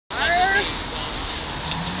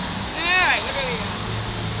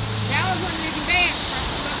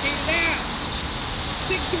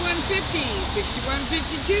6150,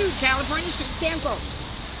 6152, California Street, cancel.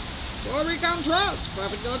 For Recon Trust,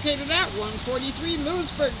 property located at 143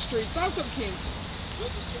 Lewisburg Street, it's also canceled.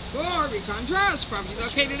 For Recon Trust, property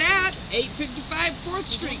located at 855 4th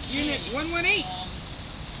Street, Unit 118,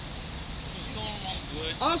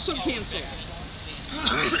 also canceled.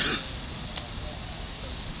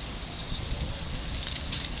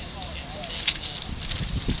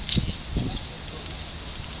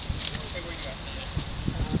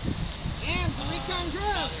 And for Recon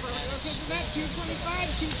Trust, property located at 225,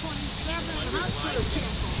 227, Hartford,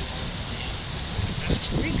 canceled.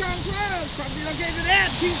 Recon Trust, property located at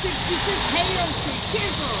 266 Hale Street,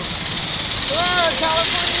 canceled. For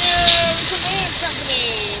California Command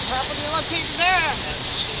Company, property located at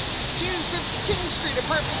 250 King Street,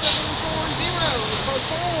 apartment 740,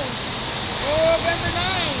 postponed. November 9,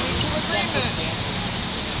 mutual agreement.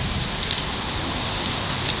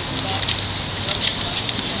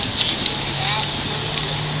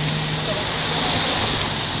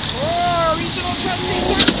 For Regional Trustee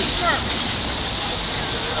Services Corp.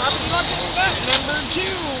 Property located at number 2,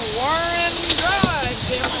 Warren Drive,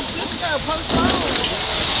 San Francisco, postponed.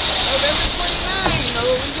 November 29, no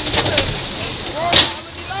reason given. For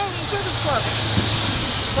Quality Loan Service Corp.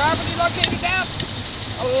 Property located at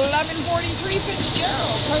 1143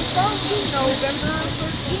 Fitzgerald, postponed to November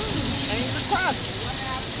 13. Any requests?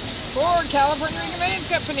 For California Conveyance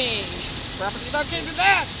Company. Property located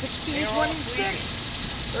at 1626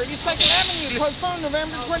 32nd Avenue, postponed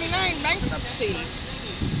November 29, bankruptcy.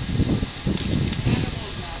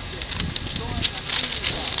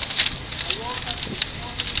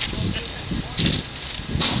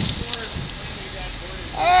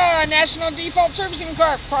 National Default Servicing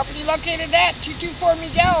Corp. Property located at 224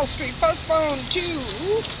 Miguel Street, postponed to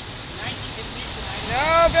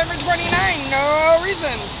November 29, no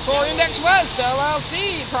reason. For Index West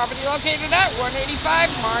LLC, property located at 185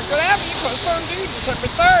 Margaret Avenue, postponed to December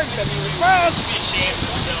 3rd. Any requests?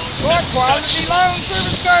 For Quality Loan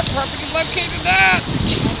Service Corp. Property located at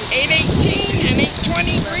 818 and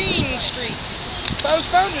 820 Green Street,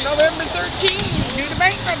 postponed to November 13 due to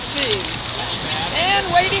bankruptcy.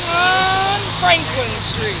 And waiting on Franklin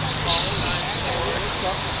Street.